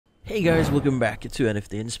Hey guys, welcome back to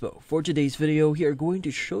NFT Inspo. For today's video, we are going to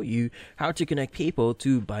show you how to connect PayPal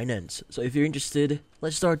to Binance. So if you're interested,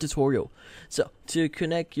 let's start the tutorial. So to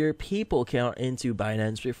connect your PayPal account into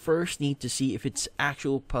Binance, we first need to see if it's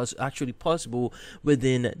actually possible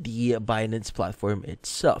within the Binance platform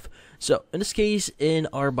itself. So in this case, in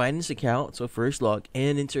our Binance account, so first log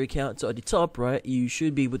in into your account. So at the top right, you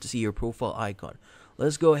should be able to see your profile icon.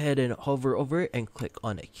 Let's go ahead and hover over it and click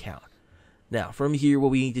on account. Now, from here,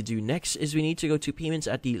 what we need to do next is we need to go to payments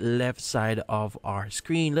at the left side of our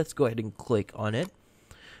screen. Let's go ahead and click on it.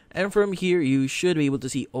 And from here, you should be able to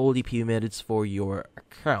see all the payment methods for your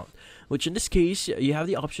account, which in this case, you have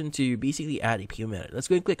the option to basically add a payment method. Let's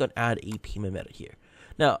go and click on add a payment method here.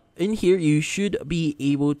 Now, in here, you should be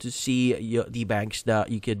able to see the banks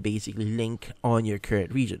that you could basically link on your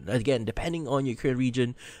current region. Again, depending on your current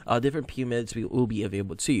region, different payments will be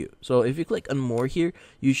available to you. So if you click on more here,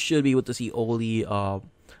 you should be able to see all the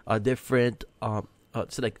different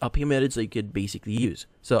payment methods that you could basically use.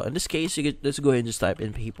 So in this case, let's go ahead and just type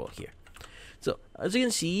in PayPal here. So as you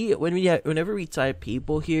can see, whenever we type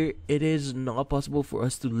PayPal here, it is not possible for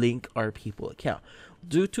us to link our PayPal account.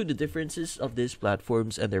 Due to the differences of these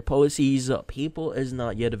platforms and their policies, PayPal is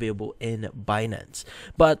not yet available in Binance.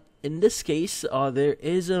 But in this case, there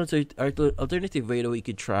is an alternative way that we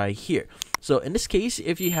could try here. So in this case,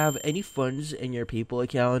 if you have any funds in your PayPal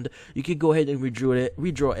account, you could go ahead and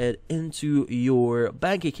withdraw it into your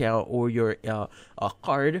bank account or your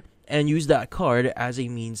card, and use that card as a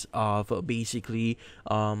means of basically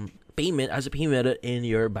payment as a payment method in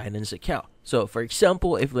your Binance account. So for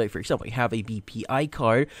example, if you have a BPI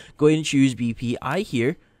card, go ahead and choose BPI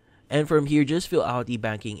here, and from here just fill out the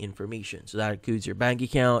banking information. So that includes your bank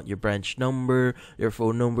account, your branch number, your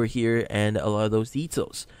phone number here, and a lot of those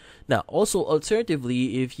details. Now, also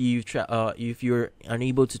alternatively, if you're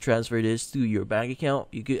unable to transfer this to your bank account,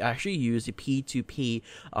 you could actually use the P2P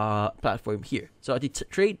platform here. So at the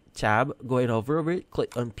trade tab, go ahead and hover over it,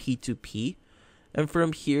 click on P2P, and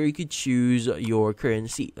from here you could choose your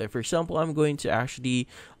currency. Like for example, I'm going to actually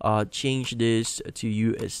change this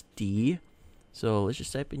to USD. So let's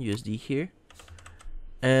just type in USD here.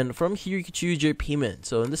 And from here, you can choose your payment.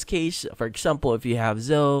 So in this case, for example, if you have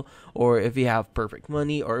Zelle, or if you have Perfect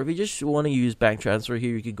Money, or if you just want to use bank transfer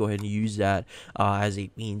here, you can go ahead and use that as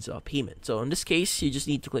a means of payment. So in this case, you just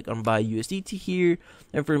need to click on buy USDT here.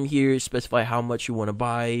 And from here, specify how much you want to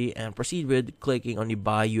buy and proceed with clicking on the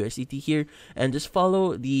buy USDT here. And just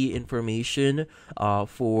follow the information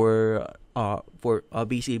for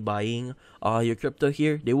basically buying your crypto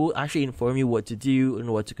here. They will actually inform you what to do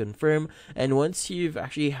and what to confirm, and once you've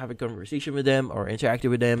actually have a conversation with them or interacted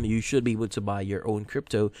with them, you should be able to buy your own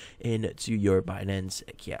crypto into your Binance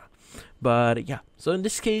account. But yeah, so in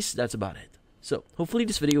this case, that's about it. So hopefully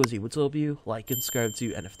this video was able to help you. Like and subscribe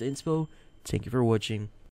to NFT Inspo. Thank you for watching.